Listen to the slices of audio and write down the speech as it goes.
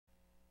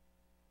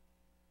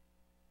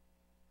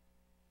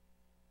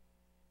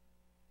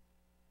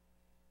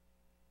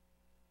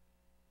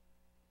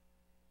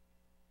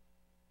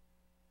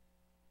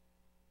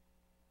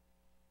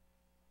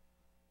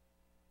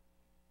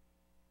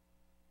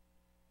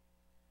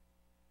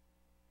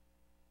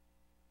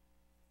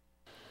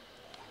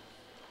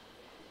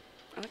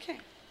Okay.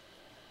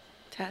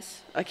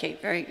 Tess? Okay,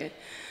 very good.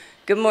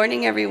 Good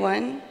morning,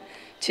 everyone.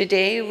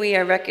 Today we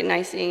are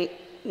recognizing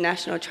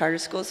National Charter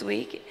Schools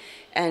Week,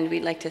 and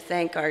we'd like to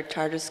thank our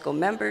charter school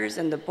members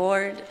and the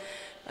board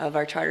of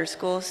our charter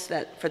schools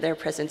for their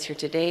presence here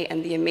today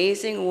and the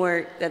amazing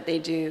work that they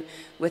do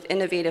with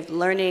innovative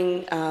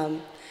learning,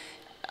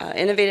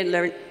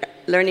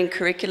 learning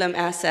curriculum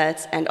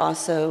assets, and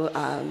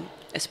also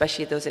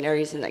especially those in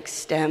areas like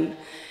STEM,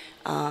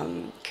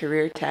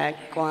 career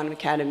tech, Guåhan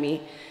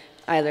Academy,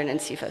 iLearn, and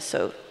SiFA.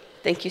 So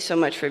thank you so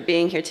much for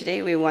being here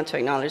today. We want to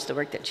acknowledge the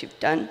work that you've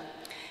done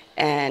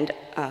and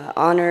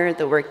honor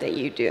the work that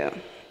you do.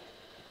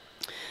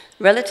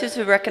 Relative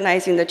to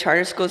recognizing the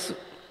Charter Schools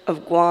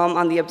of Guam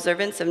on the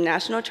observance of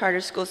National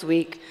Charter Schools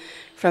Week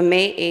from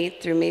May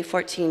 8th through May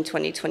 14,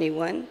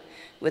 2021,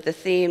 with the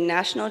theme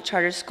National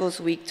Charter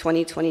Schools Week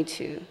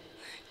 2022,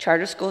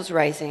 Charter Schools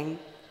Rising,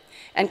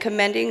 and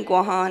commending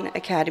Guåhan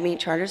Academy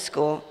Charter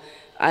School,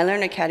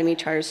 iLearn Academy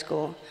Charter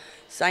School,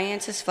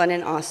 Science is Fun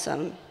and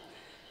Awesome,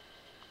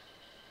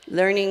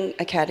 Learning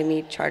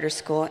Academy Charter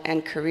School,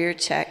 and Career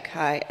Tech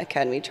High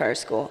Academy Charter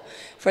School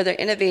for their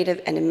innovative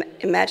and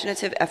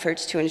imaginative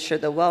efforts to ensure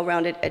the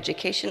well-rounded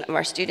education of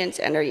our students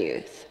and our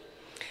youth.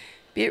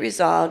 Be it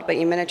resolved by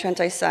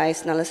Imaginative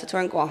Size Nalisator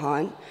and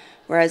Guåhan,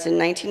 whereas in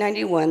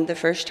 1991, the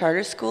first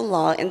charter school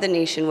law in the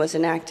nation was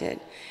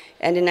enacted,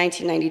 and in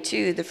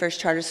 1992, the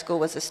first charter school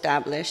was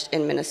established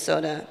in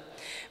Minnesota.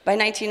 By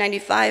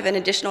 1995, an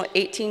additional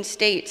 18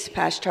 states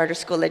passed charter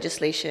school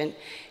legislation,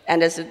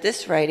 and as of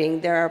this writing,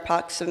 there are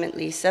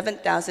approximately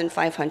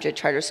 7,500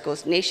 charter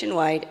schools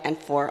nationwide and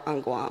 4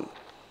 on Guam.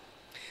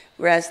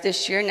 Whereas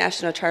this year,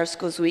 National Charter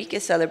Schools Week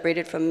is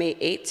celebrated from May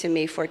 8 to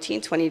May 14,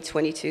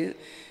 2022,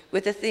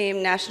 with the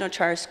theme National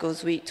Charter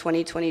Schools Week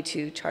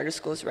 2022, Charter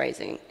Schools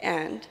Rising,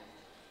 and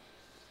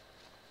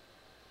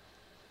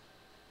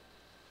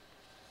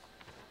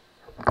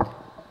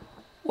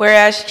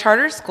whereas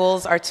charter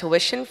schools are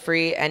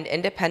tuition-free and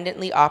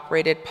independently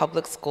operated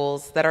public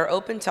schools that are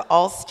open to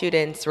all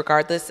students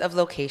regardless of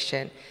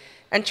location,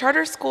 and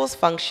charter schools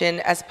function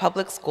as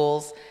public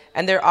schools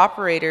and their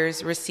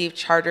operators receive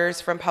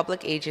charters from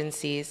public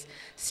agencies,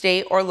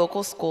 state or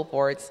local school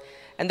boards,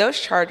 and those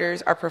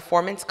charters are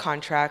performance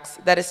contracts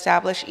that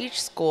establish each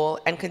school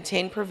and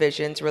contain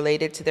provisions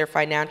related to their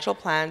financial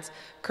plans,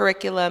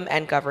 curriculum,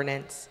 and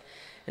governance.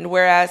 And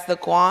whereas the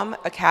Guåhan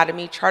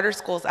Academy Charter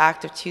Schools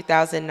Act of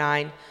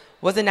 2009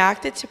 was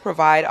enacted to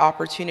provide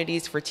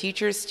opportunities for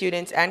teachers,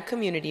 students, and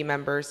community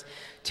members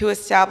to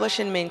establish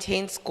and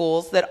maintain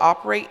schools that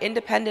operate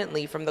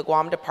independently from the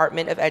Guam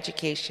Department of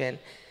Education,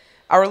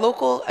 our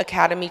local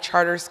Academy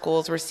Charter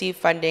Schools receive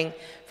funding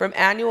from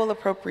annual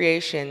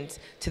appropriations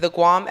to the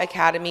Guåhan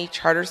Academy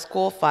Charter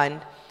School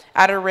Fund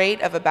at a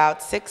rate of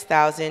about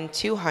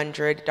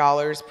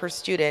 $6,200 per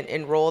student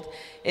enrolled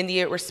in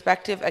the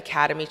respective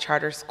Academy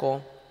Charter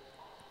School.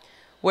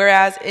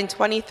 Whereas in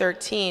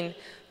 2013,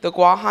 the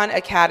Guåhan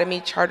Academy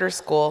Charter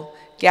School,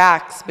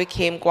 GACS,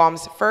 became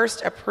Guam's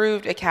first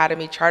approved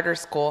Academy Charter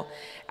School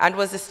and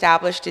was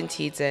established in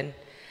Ridgell.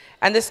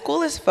 And the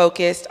school is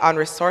focused on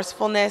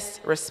resourcefulness,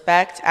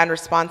 respect, and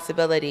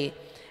responsibility,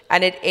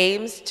 and it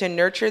aims to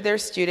nurture their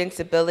students'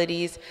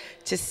 abilities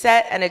to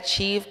set and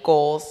achieve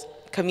goals,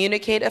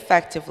 communicate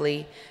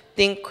effectively,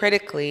 think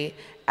critically,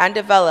 and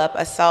develop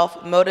a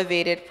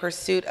self-motivated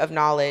pursuit of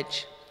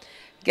knowledge.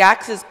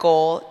 GACS's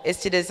goal is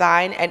to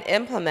design and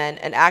implement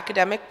an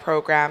academic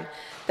program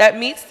that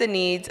meets the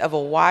needs of a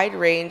wide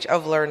range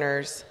of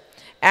learners,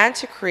 and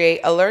to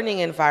create a learning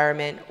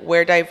environment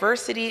where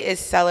diversity is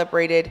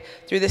celebrated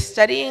through the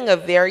studying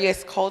of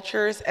various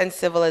cultures and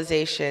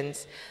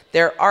civilizations,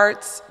 their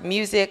arts,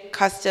 music,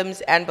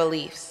 customs, and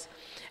beliefs.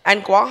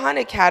 And Guåhan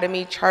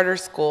Academy Charter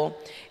School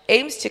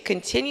aims to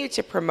continue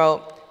to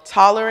promote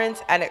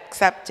tolerance and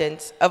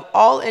acceptance of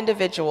all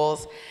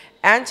individuals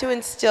and to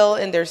instill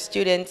in their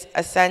students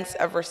a sense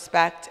of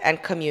respect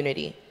and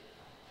community.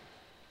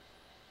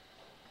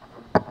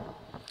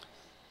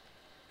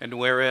 And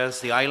whereas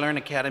the iLearn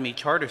Academy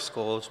Charter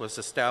Schools was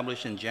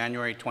established in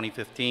January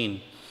 2015,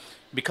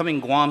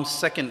 becoming Guam's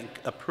second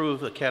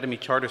approved Academy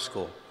Charter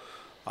School,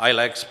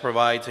 ILACS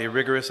provides a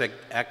rigorous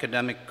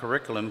academic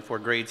curriculum for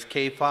grades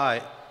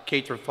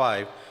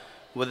K-5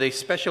 with a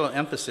special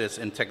emphasis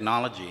in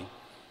technology,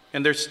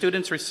 and their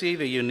students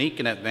receive a unique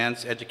and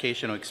advanced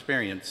educational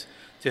experience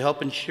to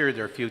help ensure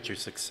their future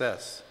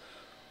success.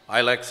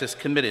 ILACS is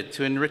committed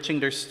to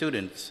enriching their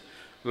students,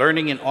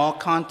 learning in all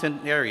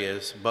content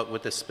areas, but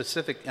with a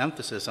specific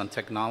emphasis on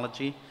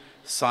technology,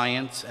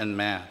 science, and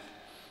math.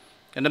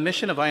 And the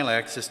mission of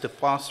ILACS is to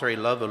foster a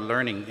love of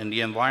learning in the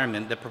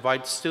environment that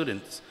provides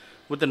students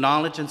with the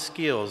knowledge and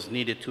skills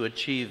needed to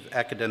achieve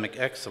academic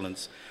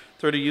excellence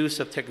through the use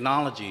of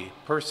technology,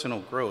 personal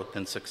growth,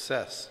 and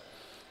success.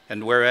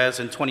 And whereas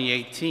in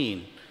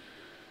 2018,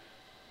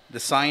 the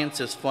Science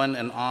is Fun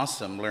and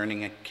Awesome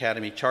Learning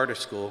Academy Charter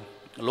School,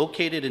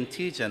 located in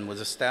Ridgell,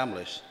 was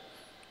established,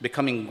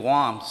 becoming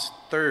Guam's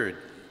third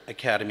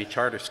Academy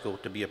Charter School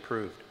to be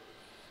approved.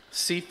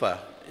 SiFA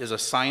is a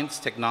science,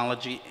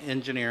 technology,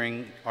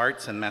 engineering,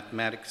 arts, and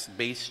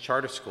mathematics-based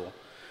charter school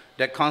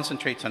that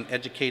concentrates on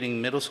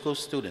educating middle school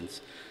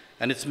students,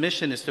 and its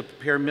mission is to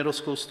prepare middle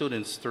school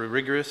students through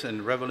rigorous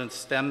and relevant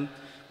STEM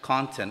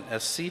content,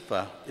 as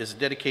SiFA is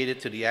dedicated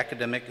to the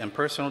academic and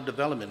personal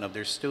development of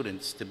their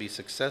students to be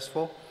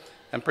successful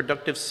and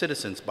productive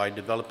citizens by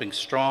developing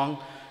strong,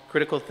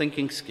 critical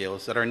thinking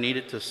skills that are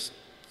needed to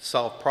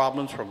solve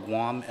problems for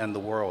Guam and the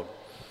world,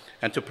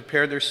 and to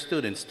prepare their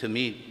students to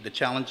meet the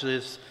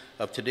challenges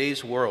of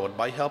today's world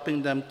by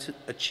helping them to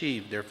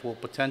achieve their full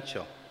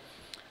potential.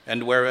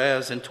 And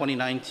whereas in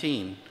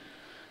 2019,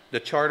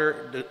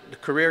 the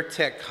Career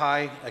Tech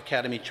High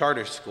Academy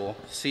Charter School,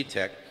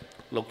 CTEC,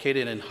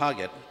 located in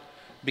Hagat,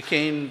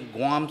 became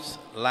Guam's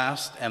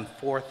last and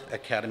fourth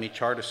Academy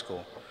Charter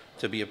School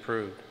to be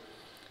approved.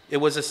 It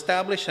was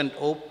established and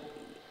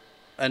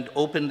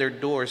opened their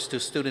doors to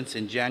students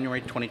in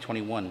January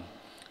 2021.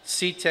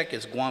 CTEC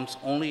is Guam's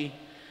only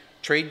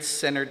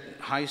trade-centered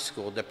high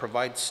school that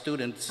provides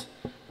students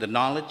the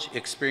knowledge,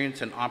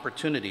 experience, and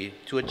opportunity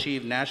to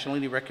achieve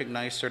nationally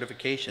recognized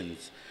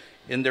certifications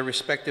in their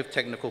respective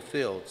technical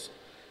fields,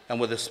 and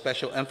with a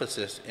special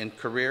emphasis in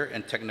career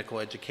and technical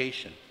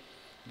education.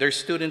 Their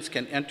students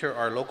can enter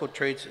our local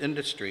trades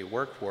industry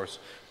workforce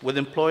with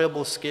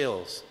employable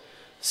skills.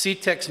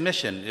 CTEC's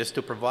mission is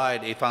to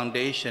provide a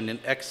foundation in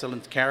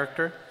excellent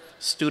character,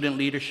 student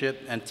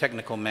leadership, and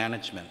technical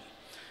management.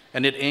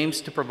 And it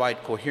aims to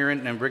provide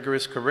coherent and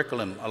rigorous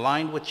curriculum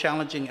aligned with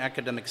challenging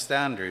academic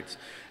standards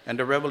and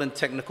the relevant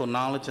technical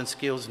knowledge and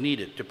skills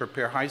needed to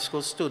prepare high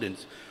school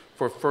students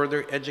for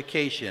further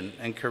education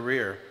and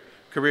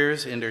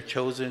careers in their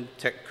chosen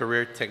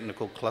career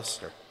technical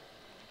cluster.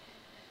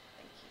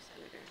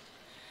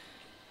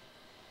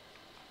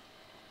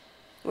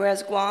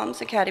 Whereas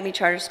Guam's Academy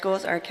Charter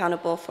Schools are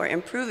accountable for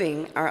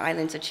improving our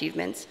island's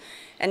achievements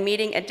and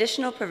meeting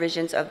additional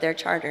provisions of their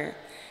charter,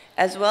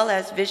 as well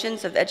as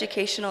visions of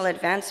educational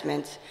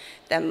advancements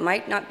that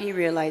might not be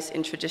realized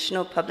in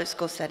traditional public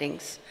school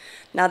settings.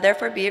 Now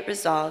therefore be it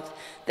resolved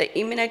that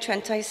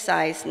imaginative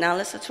size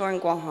Nalisator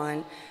and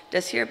Guåhan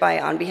does hereby,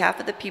 on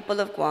behalf of the people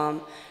of Guam,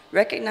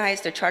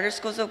 recognize the Charter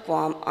Schools of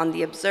Guam on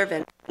the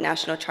observant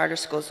National Charter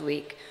Schools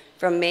Week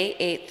from May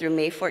 8 through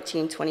May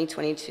 14,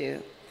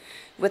 2022.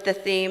 With the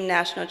theme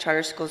National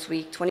Charter Schools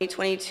Week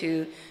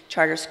 2022,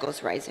 Charter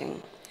Schools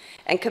Rising.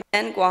 And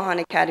commend Guåhan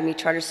Academy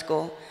Charter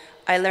School,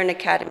 iLearn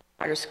Academy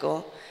Charter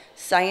School,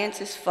 Science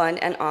is Fun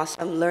and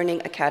Awesome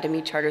Learning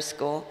Academy Charter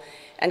School,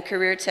 and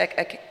Career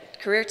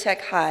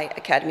Tech High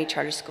Academy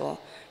Charter School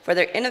for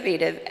their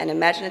innovative and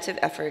imaginative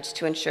efforts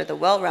to ensure the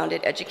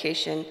well-rounded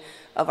education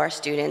of our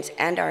students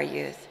and our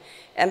youth.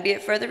 And be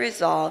it further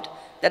resolved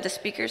that the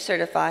speakers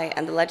certify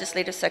and the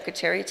legislative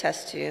secretary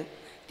attest to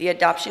the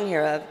adoption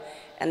hereof,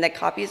 and that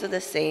copies of the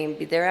same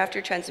be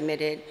thereafter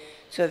transmitted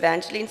to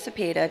Evangeline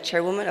Cepeda,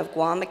 Chairwoman of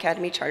Guam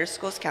Academy Charter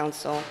Schools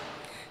Council,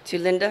 to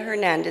Linda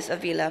Hernandez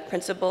Avila,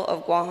 Principal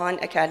of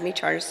Guåhan Academy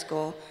Charter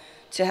School,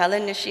 to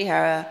Helen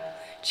Nishihara,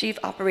 Chief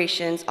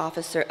Operations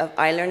Officer of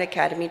iLearn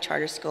Academy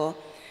Charter School,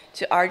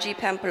 to RG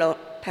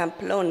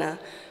Pamplona,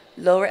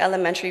 Lower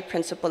Elementary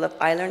Principal of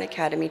iLearn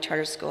Academy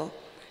Charter School,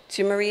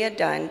 to Maria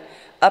Dunn,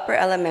 Upper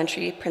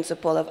Elementary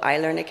Principal of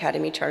iLearn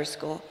Academy Charter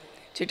School,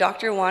 to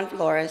Dr. Juan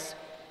Flores,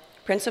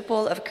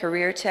 Principal of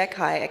Career Tech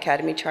High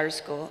Academy Charter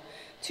School,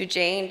 to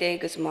Jane De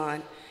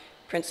Guzman,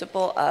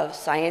 Principal of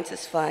Science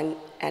is Fun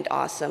and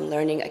Awesome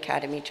Learning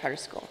Academy Charter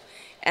School,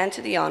 and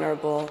to the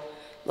Honorable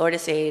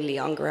Lourdes A.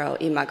 Leongro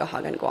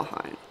Imagahagan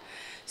Guåhan.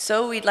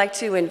 So we'd like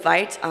to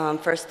invite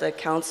first the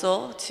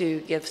council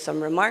to give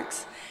some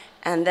remarks,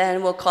 and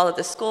then we'll call up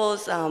the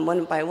schools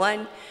one by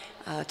one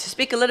to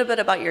speak a little bit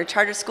about your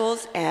charter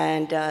schools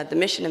and the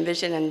mission and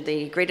vision and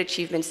the great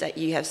achievements that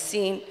you have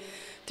seen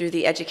through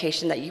the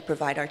education that you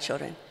provide our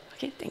children.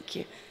 Okay, thank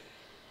you.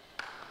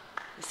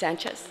 Ms.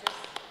 Sanchez.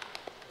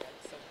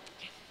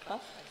 I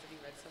said you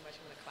read so much,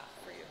 I'm going to clap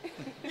for you.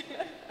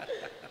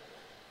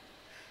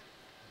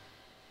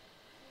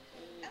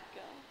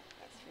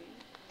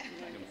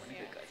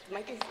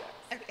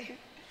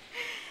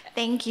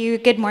 Thank you.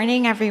 Good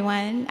morning,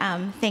 everyone.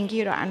 Thank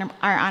you to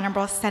our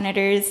honorable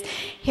senators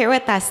here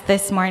with us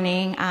this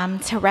morning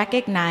to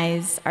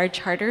recognize our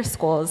charter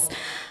schools.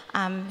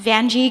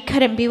 Vanjie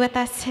couldn't be with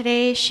us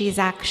today. She's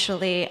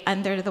actually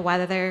under the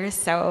weather,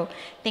 so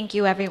thank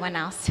you everyone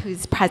else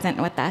who's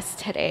present with us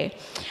today.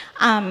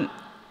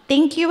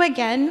 Thank you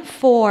again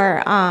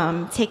for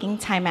taking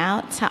time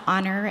out to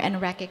honor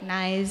and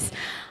recognize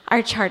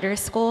our charter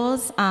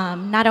schools,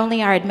 not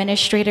only our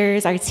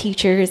administrators, our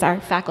teachers, our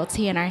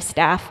faculty, and our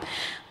staff,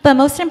 but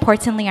most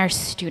importantly, our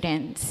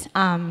students.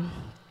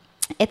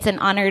 It's an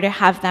honor to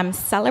have them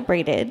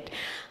celebrated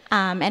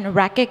and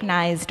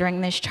recognized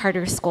during this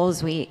Charter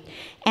Schools Week.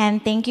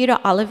 And thank you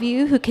to all of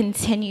you who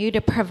continue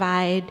to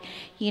provide,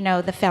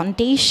 the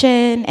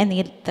foundation and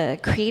the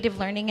creative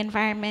learning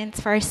environments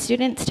for our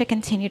students to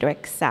continue to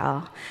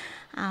excel.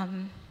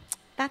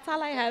 That's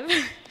all I have.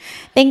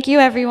 Thank you,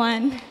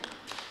 everyone.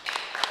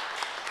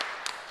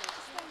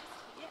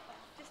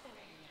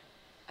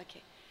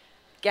 Okay.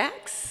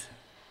 Gax?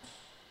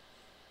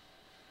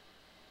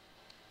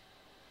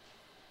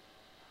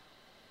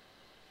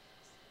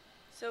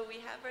 So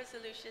we have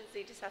resolutions,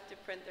 they just have to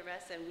print the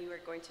rest, and we were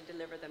going to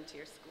deliver them to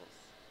your schools.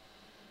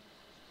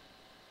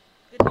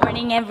 Good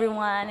morning,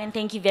 everyone, and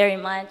thank you very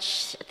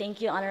much. Thank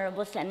you,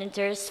 Honorable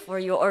Senators, for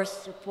your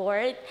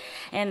support,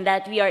 and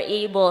that we are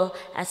able,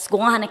 as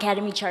Guåhan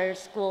Academy Charter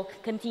School,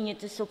 continue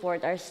to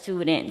support our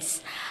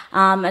students.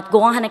 At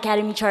Guåhan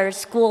Academy Charter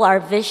School,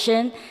 our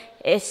vision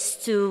is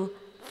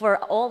for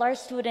all our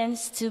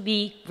students to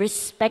be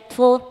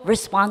respectful,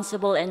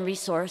 responsible, and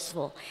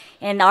resourceful.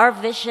 And our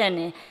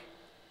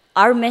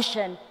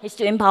mission is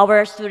to empower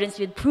our students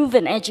with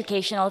proven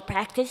educational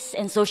practice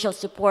and social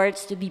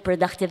supports to be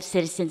productive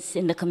citizens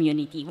in the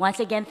community. Once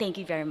again, thank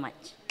you very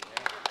much.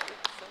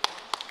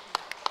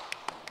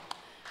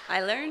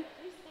 iLearn?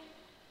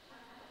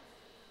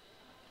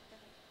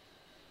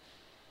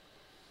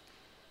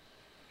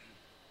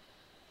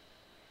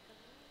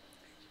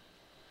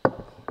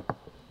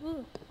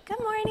 Good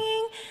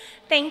morning.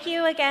 Thank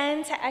you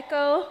again to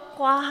echo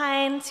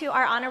Guåhan, to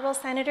our honorable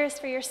senators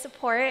for your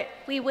support.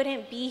 We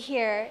wouldn't be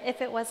here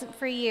if it wasn't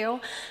for you.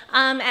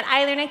 At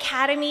iLearn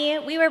Academy,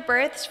 we were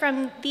birthed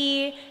from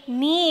the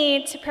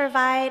need to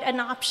provide an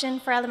option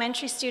for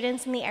elementary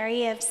students in the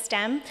area of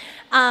STEM.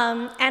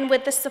 And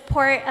with the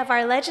support of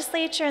our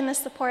legislature and the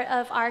support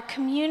of our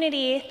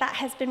community, that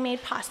has been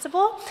made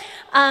possible.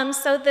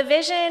 So the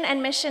vision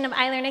and mission of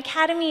iLearn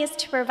Academy is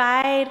to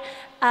provide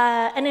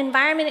an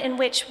environment in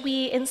which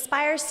we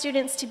inspire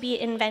students to be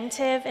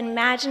inventive,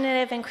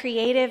 imaginative, and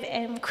creative,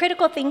 and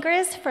critical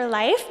thinkers for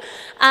life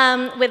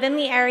within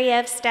the area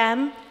of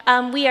STEM.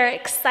 We are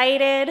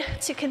excited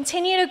to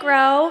continue to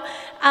grow.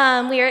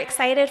 We are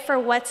excited for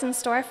what's in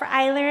store for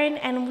iLearn,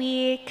 and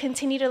we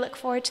continue to look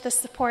forward to the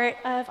support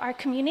of our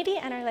community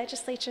and our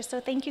legislature. So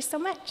thank you so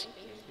much.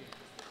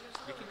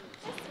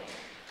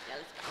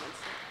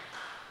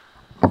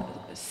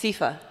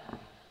 SiFA.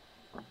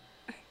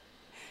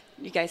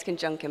 You guys can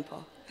junk and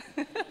pull.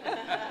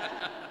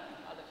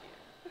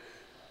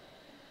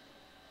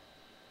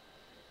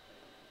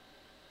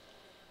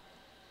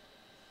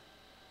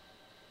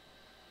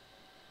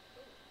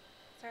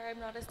 Sorry, I'm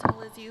not as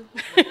tall as you.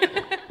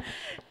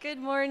 Good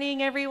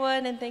morning,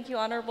 everyone, and thank you,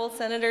 honorable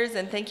senators,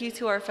 and thank you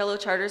to our fellow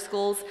charter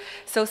schools.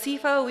 So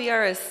SiFA, we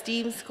are a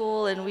STEAM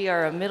school, and we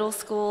are a middle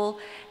school,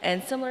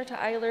 and similar to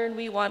iLearn,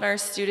 we want our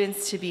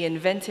students to be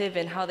inventive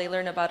in how they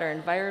learn about our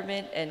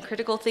environment and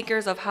critical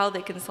thinkers of how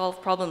they can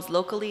solve problems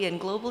locally and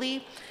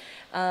globally.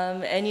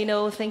 And you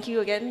know, thank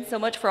you again so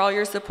much for all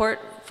your support,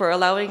 for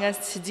allowing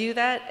us to do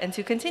that and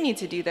to continue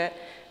to do that.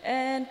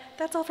 And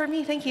that's all for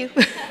me. Thank you.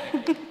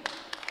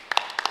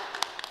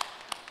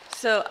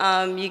 So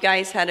you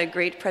guys had a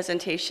great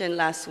presentation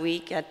last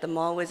week at the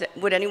mall.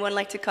 Would anyone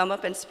like to come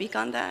up and speak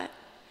on that?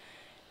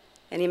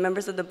 Any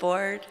members of the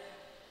board?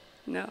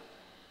 No?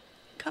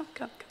 Come.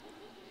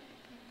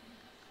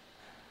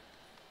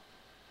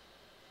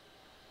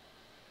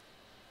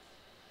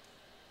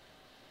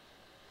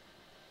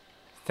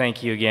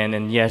 Thank you again,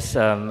 and yes,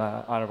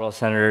 honorable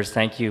senators,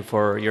 thank you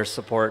for your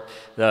support.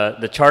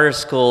 The charter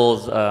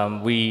schools,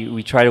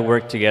 we try to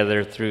work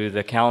together through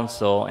the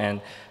council,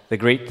 and the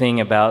great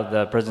thing about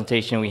the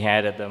presentation we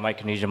had at the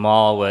Micronesia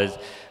Mall was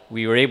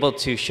we were able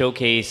to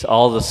showcase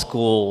all the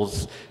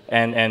schools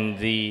and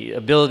the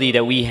ability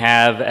that we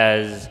have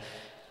as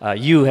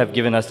you have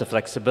given us the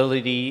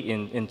flexibility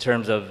in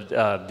terms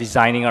of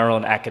designing our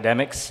own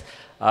academics,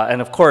 and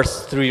of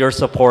course through your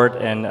support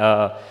and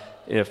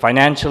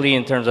financially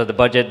in terms of the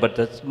budget,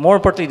 but more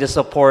importantly the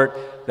support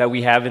that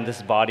we have in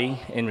this body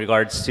in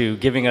regards to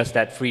giving us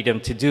that freedom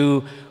to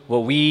do what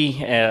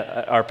we,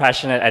 our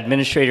passionate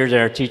administrators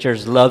and our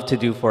teachers love to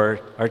do for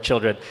our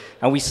children.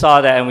 And we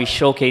saw that and we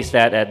showcased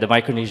that at the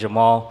Micronesia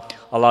Mall.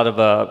 A lot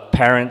of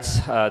parents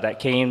that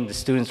came, the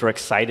students were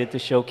excited to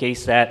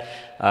showcase that.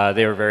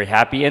 They were very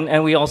happy.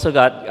 And we also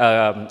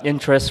got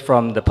interest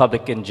from the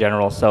public in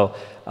general. So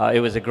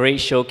it was a great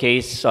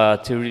showcase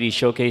to really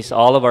showcase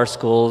all of our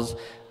schools,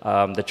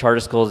 the charter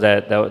schools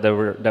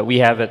that we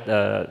have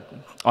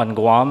on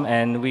Guam.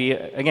 And we,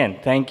 again,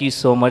 thank you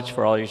so much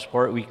for all your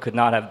support. We could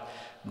not have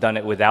done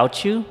it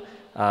without you.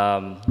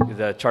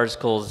 The charter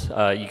schools,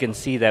 you can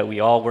see that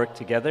we all work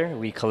together,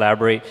 we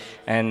collaborate,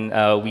 and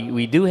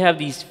we do have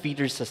these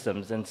feeder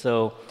systems. And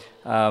so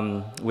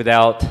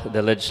without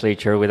the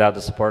legislature, without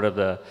the support of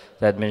the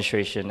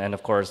administration, and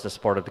of course the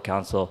support of the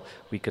council,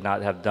 we could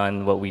not have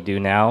done what we do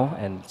now.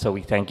 And so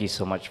we thank you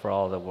so much for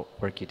all the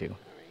work you do.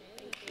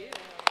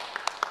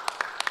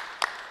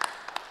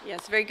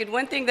 Yes, very good.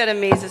 One thing that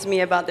amazes me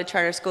about the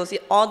charter schools,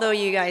 although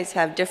you guys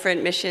have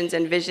different missions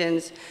and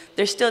visions,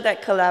 there's still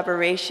that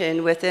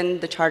collaboration within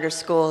the charter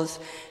schools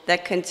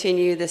that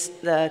continue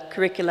the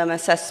curriculum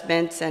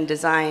assessments and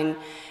design.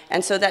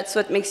 And so that's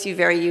what makes you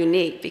very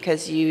unique,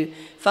 because you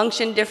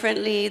function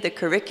differently, the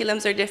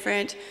curriculums are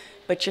different,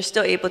 but you're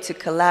still able to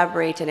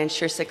collaborate and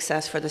ensure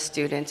success for the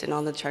students in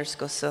all the charter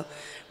schools. So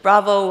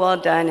bravo, well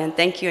done, and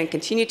thank you, and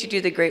continue to do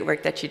the great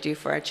work that you do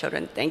for our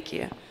children. Thank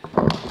you.